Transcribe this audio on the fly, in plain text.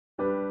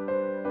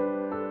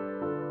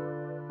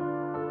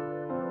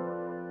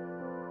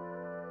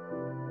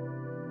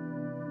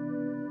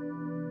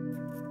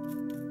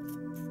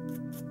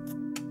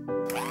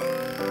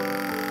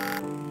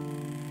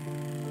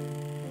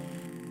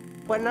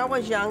When I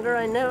was younger,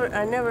 I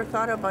never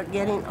thought about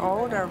getting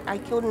older. I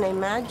couldn't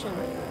imagine.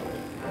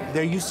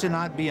 There used to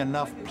not be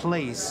enough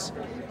place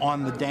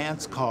on the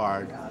dance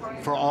card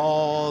for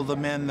all the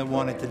men that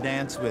wanted to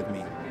dance with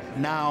me.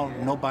 Now,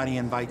 nobody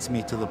invites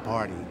me to the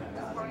party.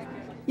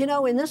 You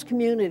know, in this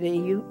community,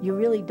 you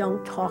really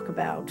don't talk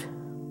about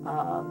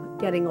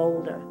getting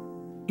older.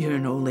 You're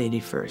an old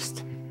lady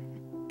first,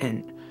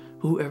 and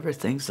whoever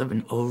thinks of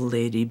an old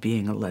lady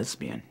being a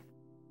lesbian.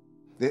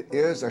 It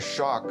is a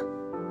shock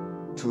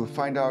to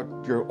find out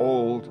you're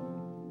old,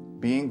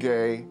 being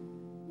gay,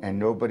 and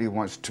nobody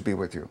wants to be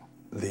with you.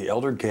 The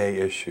elder gay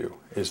issue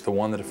is the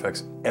one that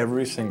affects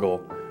every single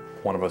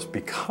one of us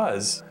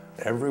because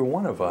every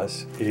one of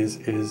us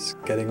is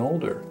getting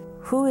older.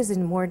 Who is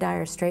in more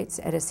dire straits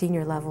at a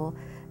senior level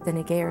than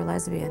a gay or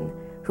lesbian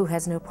who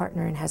has no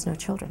partner and has no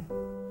children?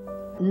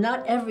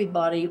 Not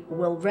everybody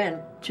will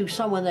rent to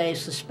someone they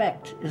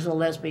suspect is a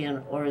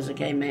lesbian or is a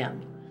gay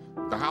man.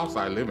 The house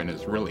I live in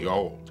is really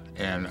old,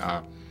 and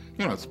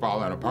you know, it's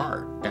falling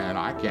apart, and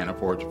I can't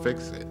afford to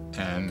fix it.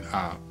 And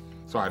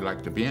so I'd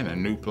like to be in a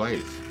new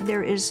place.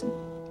 There is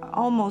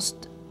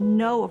almost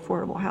no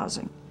affordable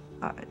housing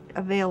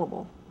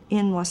available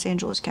in Los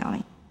Angeles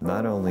County.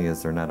 Not only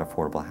is there not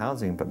affordable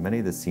housing, but many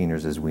of the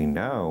seniors, as we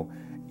know,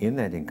 in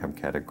that income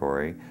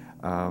category,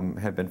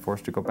 have been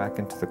forced to go back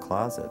into the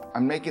closet.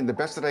 I'm making the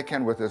best that I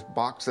can with this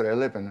box that I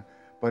live in,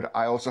 but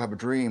I also have a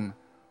dream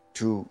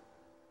to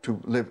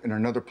live in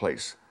another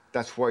place.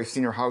 That's why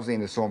senior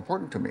housing is so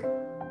important to me.